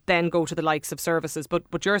issue and then go to the likes of services. But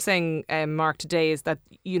what you're saying, Mark, today is that,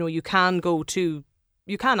 you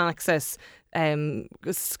can access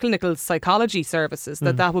clinical psychology services,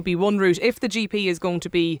 that would be one route if the GP is going to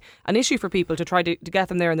be an issue for people to try to get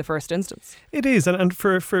them there in the first instance. It is, and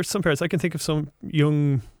for some parents, I can think of some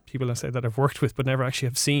young people, I say, that I've worked with but never actually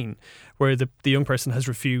have seen, where the young person has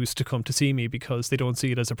refused to come to see me because they don't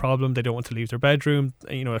see it as a problem. They don't want to leave their bedroom.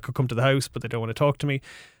 I could come to the house, but they don't want to talk to me.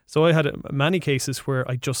 So I had many cases where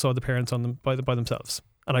I just saw the parents on them by themselves.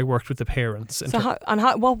 And I worked with the parents. So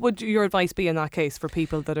what would your advice be in that case for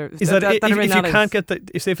people that are if you can't get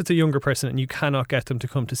if it's a younger person and you cannot get them to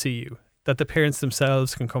come to see you, that the parents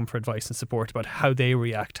themselves can come for advice and support about how they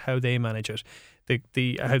react, how they manage it,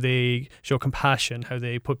 how they show compassion, how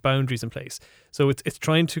they put boundaries in place. So it's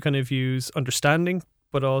trying to kind of use understanding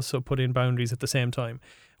but also put in boundaries at the same time.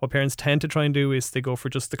 What parents tend to try and do is they go for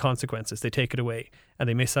just the consequences. They take it away and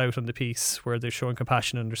they miss out on the piece where they're showing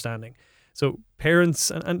compassion and understanding. So parents,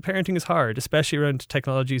 and parenting is hard, especially around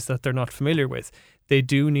technologies that they're not familiar with. They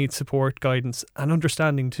do need support, guidance and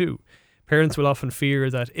understanding too. Parents will often fear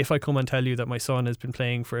that if I come and tell you that my son has been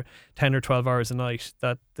playing for 10 or 12 hours a night,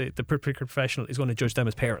 that the professional is going to judge them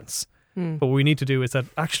as parents. But what we need to do is that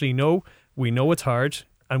actually, no, we know it's hard,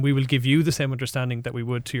 and we will give you the same understanding that we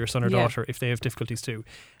would to your son or daughter if they have difficulties too.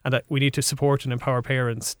 And that we need to support and empower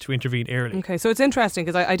parents to intervene early. Okay, so it's interesting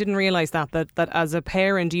because I didn't realise that as a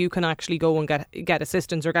parent you can actually go and get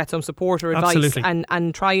assistance or get some support or advice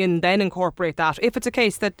and try and then incorporate that. If it's a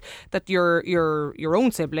case that your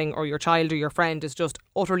own sibling or your child or your friend is just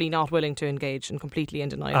utterly not willing to engage and completely in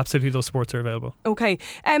denial. Absolutely, those supports are available. Okay,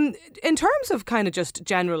 in terms of kind of just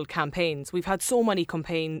general campaigns, we've had so many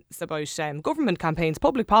campaigns about government campaigns,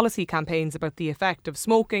 public policy campaigns about the effect of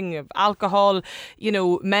smoking, of alcohol,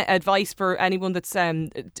 advice for anyone that's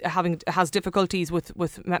has difficulties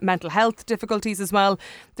with mental health difficulties as well.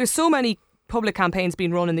 There's so many public campaigns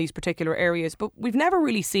being run in these particular areas, but we've never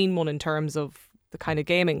really seen one in terms of the kind of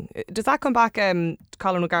gaming. Does that come back,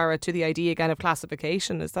 Colin O'Gara, to the idea again of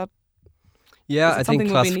classification? Is that? Yeah, I think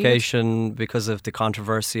classification, because of the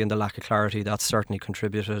controversy and the lack of clarity, that's certainly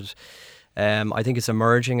contributed. I think it's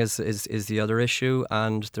emerging is the other issue,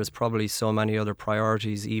 and there's probably so many other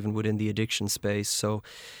priorities even within the addiction space. So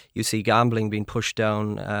you see gambling being pushed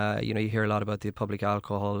down. You hear a lot about the public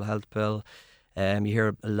alcohol health bill. You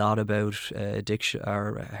hear a lot about addiction,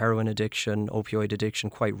 or heroin addiction, opioid addiction,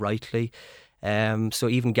 quite rightly. So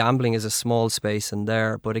even gambling is a small space in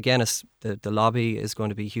there, but again, the lobby is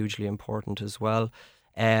going to be hugely important as well.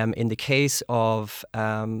 In the case of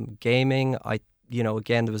gaming,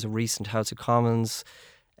 again, there was a recent House of Commons,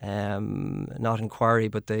 not inquiry,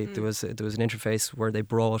 but there was an interface where they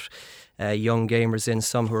brought young gamers in,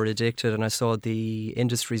 some who were addicted, and I saw the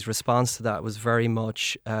industry's response to that was very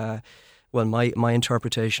much, my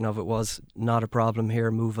interpretation of it was not a problem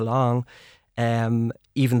here, move along.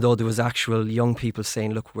 Even though there was actual young people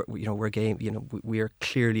saying, look, we are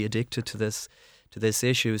clearly addicted to this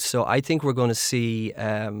issue. So I think we're going to see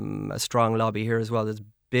a strong lobby here as well. There's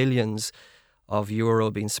billions of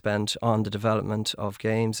euro being spent on the development of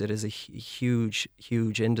games. It is a huge,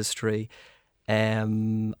 huge industry.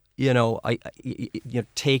 Taking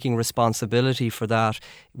responsibility for that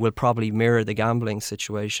will probably mirror the gambling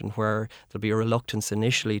situation, where there'll be a reluctance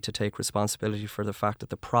initially to take responsibility for the fact that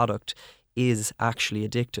the product is actually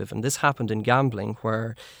addictive. And this happened in gambling,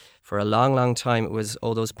 where for a long, long time it was,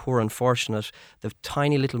 those poor unfortunate, the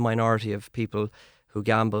tiny little minority of people who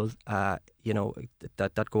gamble, that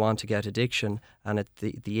go on to get addiction, and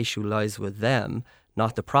the issue lies with them,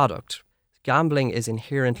 not the product. Gambling is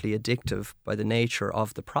inherently addictive by the nature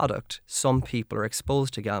of the product. Some people are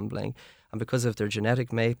exposed to gambling, and because of their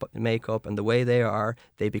genetic makeup and the way they are,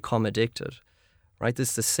 they become addicted. Right?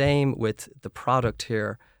 It's the same with the product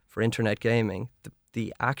here for internet gaming.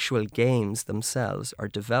 the actual games themselves are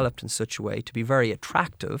developed in such a way to be very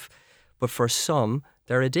attractive, but for some,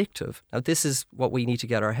 they're addictive. Now, this is what we need to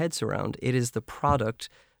get our heads around. It is the product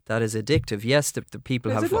that is addictive. Yes, the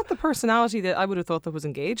people have... Is it not the personality that I would have thought that was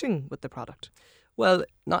engaging with the product? Well,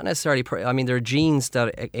 not necessarily. I mean, there are genes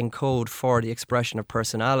that encode for the expression of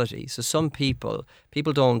personality. So some people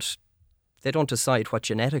don't decide what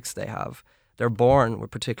genetics they have. They're born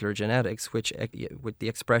with particular genetics, with the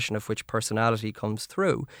expression of which personality comes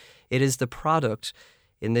through. It is the product,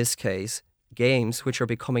 in this case, games which are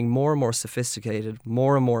becoming more and more sophisticated,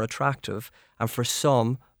 more and more attractive, and for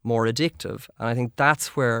some, more addictive. And I think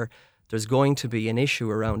that's where there's going to be an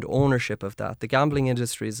issue around ownership of that. The gambling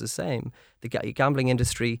industry is the same. The gambling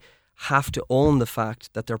industry have to own the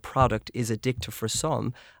fact that their product is addictive for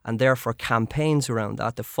some, and therefore campaigns around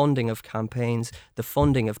that, the funding of campaigns, the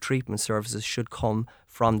funding of treatment services should come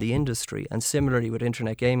from the industry. And similarly with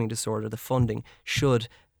internet gaming disorder, the funding should,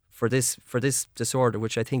 for this disorder,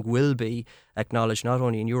 which I think will be acknowledged not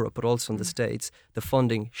only in Europe but also in the States, the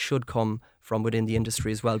funding should come from within the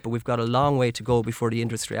industry as well. But we've got a long way to go before the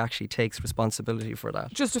industry actually takes responsibility for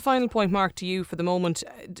that. Just a final point, Mark, to you for the moment.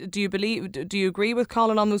 Do you agree with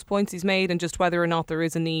Colin on those points he's made, and just whether or not there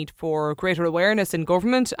is a need for greater awareness in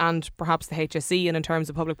government and perhaps the HSE and in terms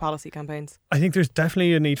of public policy campaigns? I think there's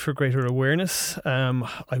definitely a need for greater awareness.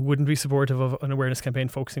 I wouldn't be supportive of an awareness campaign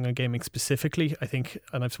focusing on gaming specifically. I think,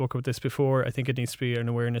 and I've spoken about this before, I think it needs to be an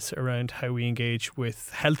awareness around how we engage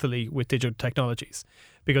healthily with digital technologies.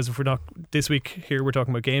 Because if we're not, this week here we're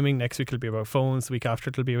talking about gaming, next week it'll be about phones, the week after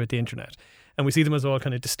it'll be about the internet. And we see them as all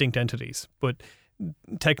kind of distinct entities. But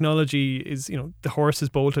technology is, the horse is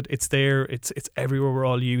bolted, it's there, it's everywhere, we're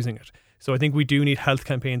all using it. So I think we do need health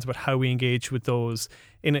campaigns about how we engage with those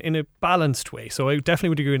in a balanced way. So I definitely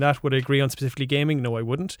would agree with that. Would I agree on specifically gaming? No, I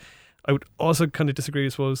wouldn't. I would also kind of disagree, I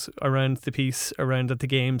suppose, around the piece around that the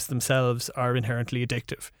games themselves are inherently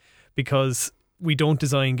addictive, because we don't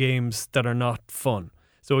design games that are not fun.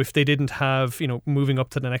 So if they didn't have, moving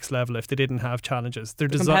up to the next level, if they didn't have challenges, the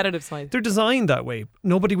competitive side, they're designed that way.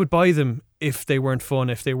 Nobody would buy them if they weren't fun,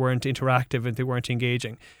 if they weren't interactive, if they weren't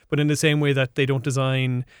engaging. But in the same way that they don't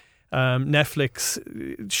design Netflix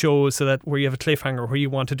shows so that where you have a cliffhanger where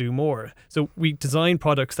you want to do more. So we design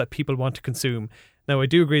products that people want to consume. Now, I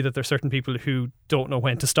do agree that there are certain people who don't know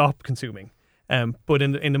when to stop consuming. But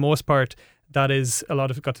in the most part, that is a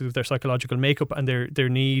lot of it got to do with their psychological makeup and their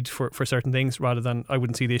need for certain things, rather than, I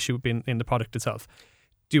wouldn't see the issue being in the product itself.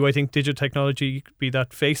 Do I think digital technology, be that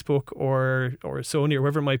Facebook or Sony or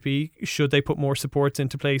whoever it might be, should they put more supports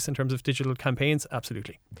into place in terms of digital campaigns?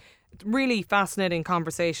 Absolutely. Really fascinating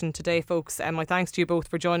conversation today, folks. My thanks to you both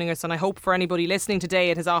for joining us, and I hope for anybody listening today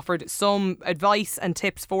it has offered some advice and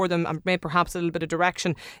tips for them, and maybe perhaps a little bit of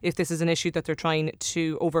direction if this is an issue that they're trying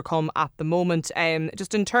to overcome at the moment.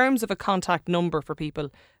 Just in terms of a contact number for people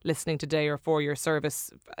listening today, or for your service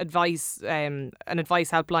advice, an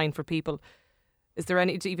advice helpline for people, is there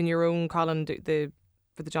any, even your own, Colin,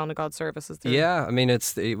 for the John of God services? Yeah, I mean,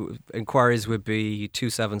 the inquiries would be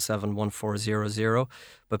 277-1400,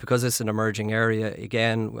 but because it's an emerging area,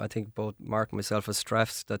 again, I think both Mark and myself have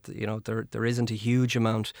stressed that there isn't a huge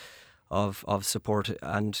amount of support,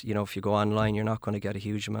 and if you go online, you're not going to get a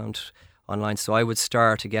huge amount online. So I would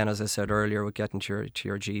start, again, as I said earlier, with getting to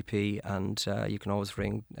your GP, and you can always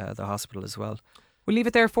ring the hospital as well. We'll leave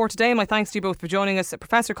it there for today. My thanks to you both for joining us.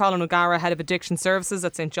 Professor Colin O'Gara, Head of Addiction Services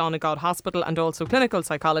at St John of God Hospital, and also clinical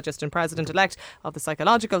psychologist and President-elect of the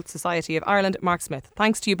Psychological Society of Ireland, Mark Smith.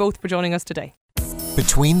 Thanks to you both for joining us today.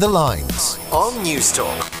 Between the Lines on News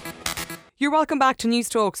Talk. You're welcome back to News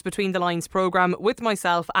Talks Between the Lines programme with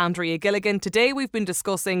myself, Andrea Gilligan. Today we've been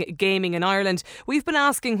discussing gaming in Ireland. We've been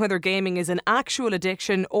asking whether gaming is an actual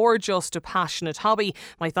addiction or just a passionate hobby.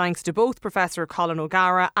 My thanks to both Professor Colin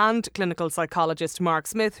O'Gara and clinical psychologist Mark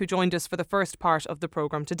Smith, who joined us for the first part of the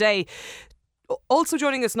programme today. Also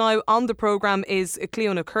joining us now on the programme is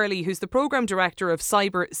Cleona Curley, who's the Programme Director of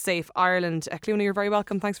Cyber Safe Ireland. Cleona, you're very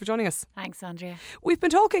welcome. Thanks for joining us. Thanks, Andrea. We've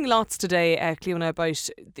been talking lots today, Cleona, about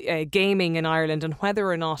gaming in Ireland and whether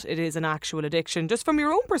or not it is an actual addiction. Just from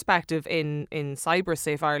your own perspective in Cyber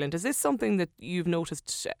Safe Ireland, is this something that you've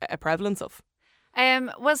noticed a prevalence of?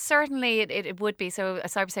 Well, certainly it would be. So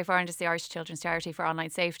CyberSafe Ireland is the Irish Children's Charity for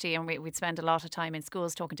Online Safety, and we'd spend a lot of time in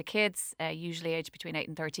schools talking to kids, usually aged between 8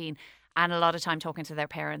 and 13, and a lot of time talking to their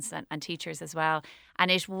parents and teachers as well.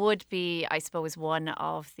 And it would be, I suppose, one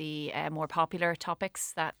of the more popular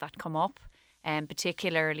topics that come up,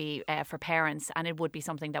 particularly for parents, and it would be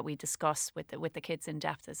something that we discuss with the kids in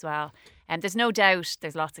depth as well. And there's no doubt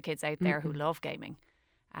there's lots of kids out there who love gaming.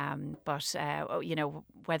 But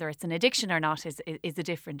whether it's an addiction or not is a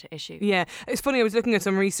different issue. Yeah, it's funny. I was looking at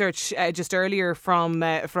some research just earlier from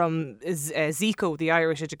Zico, the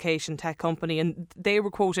Irish education tech company, and they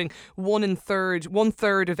were quoting one third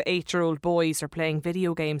of 8-year-old boys are playing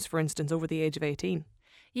video games, for instance, over the age of 18.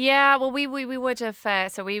 Yeah, well, we would have.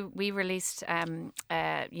 So we released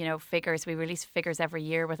figures. We release figures every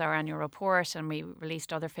year with our annual report, and we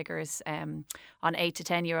released other figures on 8 to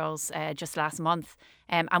 10-year-olds just last month.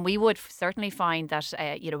 And we would certainly find that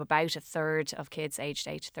about a third of kids aged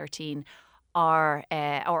 8 to 13 are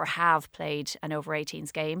or have played an over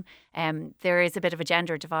 18s game. There is a bit of a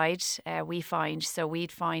gender divide. We find so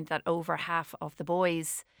we'd find that over half of the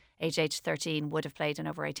boys aged 8 to 13 would have played an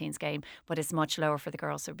over 18s game, but it's much lower for the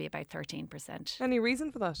girls, so it would be about 13%. Any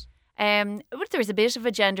reason for that? But there's a bit of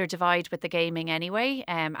a gender divide with the gaming anyway,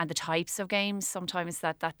 and the types of games sometimes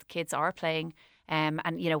that the kids are playing. And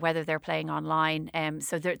whether they're playing online,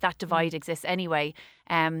 so that divide exists anyway.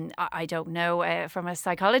 I don't know from a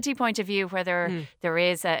psychology point of view whether there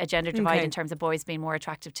is a gender divide in terms of boys being more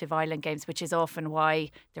attractive to violent games, which is often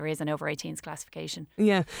why there is an over 18s classification.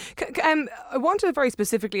 Yeah, I wanted very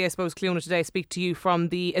specifically, I suppose, Cleona, today speak to you from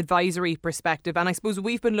the advisory perspective, and I suppose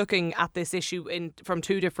we've been looking at this issue from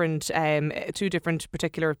two different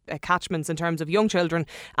particular catchments in terms of young children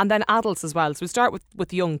and then adults as well. So we start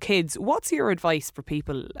with young kids. What's your advice for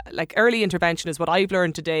people? Like, early intervention is what I've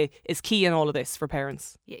learned today is key in all of this for parents.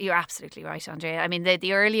 You're absolutely right, Andrea. I mean,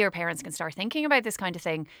 the earlier parents can start thinking about this kind of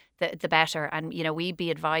thing, the better. And, we'd be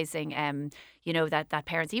advising, that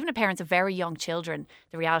parents, even parents of very young children,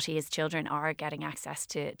 the reality is children are getting access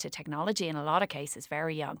to technology in a lot of cases,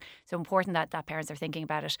 very young. So important that parents are thinking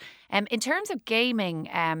about it. In terms of gaming,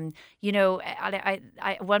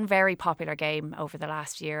 one very popular game over the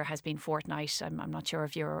last year has been Fortnite. I'm not sure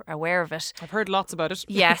if you're aware of it. I've heard lots about it.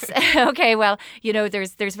 Yes. Okay. Well,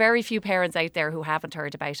 there's very few parents out there who haven't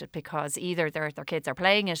heard about it because either their kids are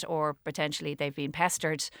playing it or potentially they've been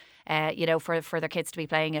pestered, for their kids to be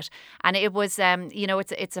playing it. And it was,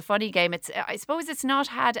 it's a funny game. I suppose it's not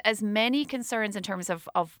had as many concerns in terms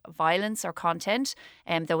of violence or content,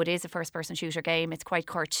 though it is a first-person shooter game. It's quite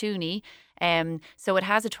cartoony. So it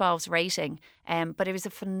has a 12's rating, but it was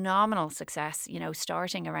a phenomenal success,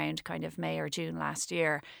 starting around kind of May or June last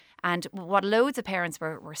year. And what loads of parents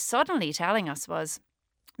were suddenly telling us was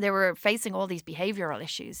they were facing all these behavioural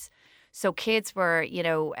issues. So kids were,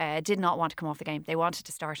 did not want to come off the game. They wanted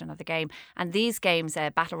to start another game. And these games,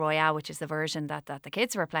 Battle Royale, which is the version that the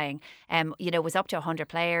kids were playing, was up to 100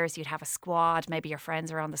 players. You'd have a squad. Maybe your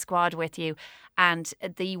friends are on the squad with you. And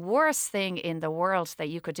the worst thing in the world that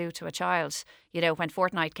you could do to a child, when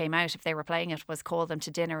Fortnite came out, if they were playing it, was call them to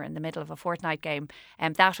dinner in the middle of a Fortnite game.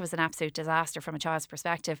 That was an absolute disaster from a child's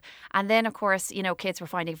perspective. And then, of course, kids were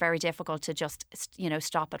finding it very difficult to just,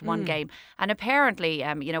 stop at one game. And apparently,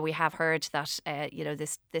 we have heard that,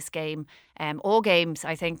 this game, all games,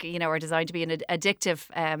 I think, are designed to be an addictive,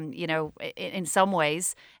 in some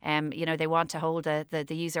ways. They want to hold the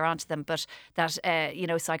user onto them, but that,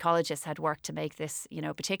 psychologists had worked to make this,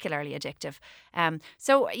 particularly addictive.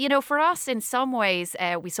 So, for us, in some ways,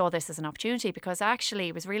 we saw this as an opportunity because actually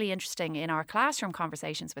it was really interesting in our classroom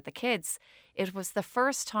conversations with the kids. It was the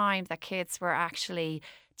first time that kids were actually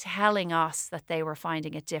telling us that they were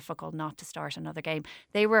finding it difficult not to start another game.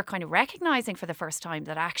 They were kind of recognising for the first time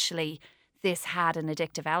that actually this had an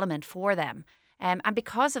addictive element for them. And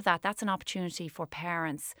because of that, that's an opportunity for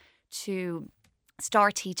parents to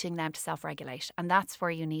start teaching them to self-regulate. And that's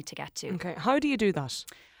where you need to get to. Okay. How do you do that?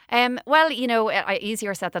 Well,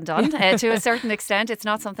 easier said than done to a certain extent. It's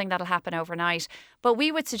not something that'll happen overnight. But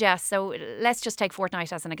we would suggest, so let's just take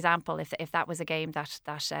Fortnite as an example. If that was a game that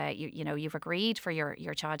you've agreed for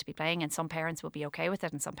your child to be playing, and some parents will be okay with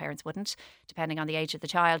it and some parents wouldn't, depending on the age of the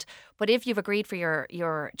child. But if you've agreed for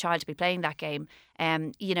your child to be playing that game,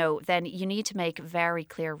 then you need to make very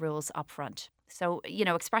clear rules up front. So,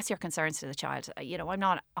 express your concerns to the child. I'm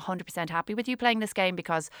not 100% happy with you playing this game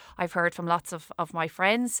because I've heard from lots of my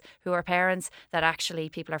friends who are parents that actually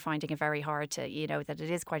people are finding it very hard to, that it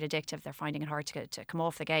is quite addictive. They're finding it hard to come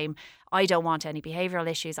off the game. I don't want any behavioural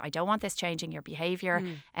issues. I don't want this changing your behaviour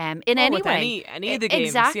in any way. Any of the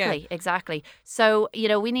games. Exactly. So,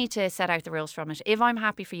 we need to set out the rules from it. If I'm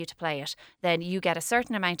happy for you to play it, then you get a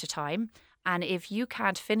certain amount of time. And if you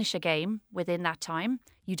can't finish a game within that time,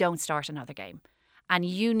 you don't start another game. And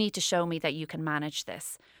you need to show me that you can manage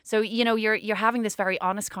this. So, you're having this very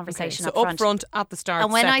honest conversation up front. So up front at the start,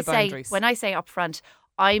 and when set the boundaries. When I say up front,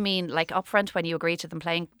 I mean like up front when you agree to them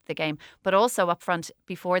playing the game, but also up front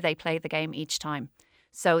before they play the game each time.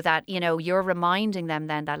 so that, you know, you're reminding them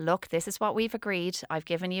then that, look, this is what we've agreed. I've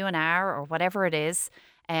given you an hour or whatever it is.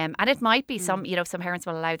 And it might be some parents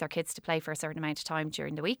will allow their kids to play for a certain amount of time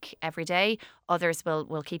during the week, every day. Others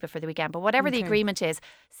will keep it for the weekend. But whatever the agreement is,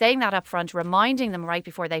 saying that up front, reminding them right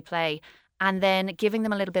before they play, and then giving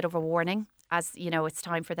them a little bit of a warning as, you know, it's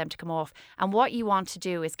time for them to come off. And what you want to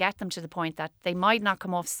do is get them to the point that they might not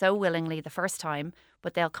come off so willingly the first time,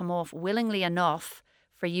 but they'll come off willingly enough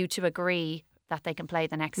for you to agree that they can play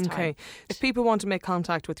the next time. Okay. If people want to make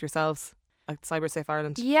contact with yourselves at CyberSafe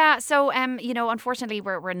Ireland. Yeah, so you know, unfortunately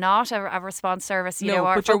we're not a response service. You know,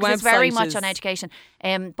 our but your focus is very website much on education.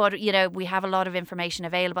 But you know, we have a lot of information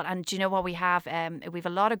available, and do you know what we have? We've a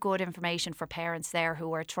lot of good information for parents there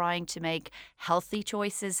who are trying to make healthy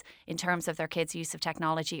choices in terms of their kids' use of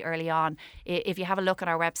technology early on. If you have a look at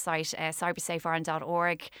our website,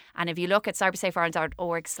 cybersafeireland.org, and if you look at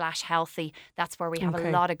cybersafeireland.org/healthy, that's where we have a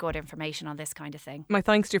lot of good information on this kind of thing. My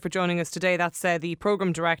thanks to you for joining us today. That's the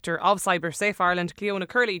Programme Director of CyberSafe Ireland, Cleona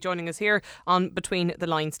Curley, joining us here on Between the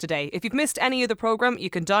Lines today. If you've missed any of the programme, you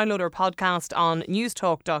can download our podcast on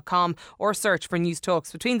newstalk.com or search for News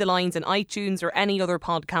Talks Between the Lines in iTunes or any other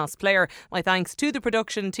podcast player. My thanks to the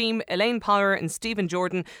production team, Elaine Power and Stephen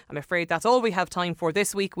Jordan. I'm afraid that's all we have time for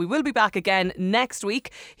this week. We will be back again next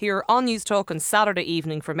week here on News Talk on Saturday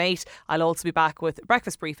evening from 8. I'll also be back with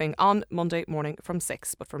Breakfast Briefing on Monday morning from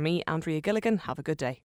 6. But for me, Andrea Gilligan, have a good day.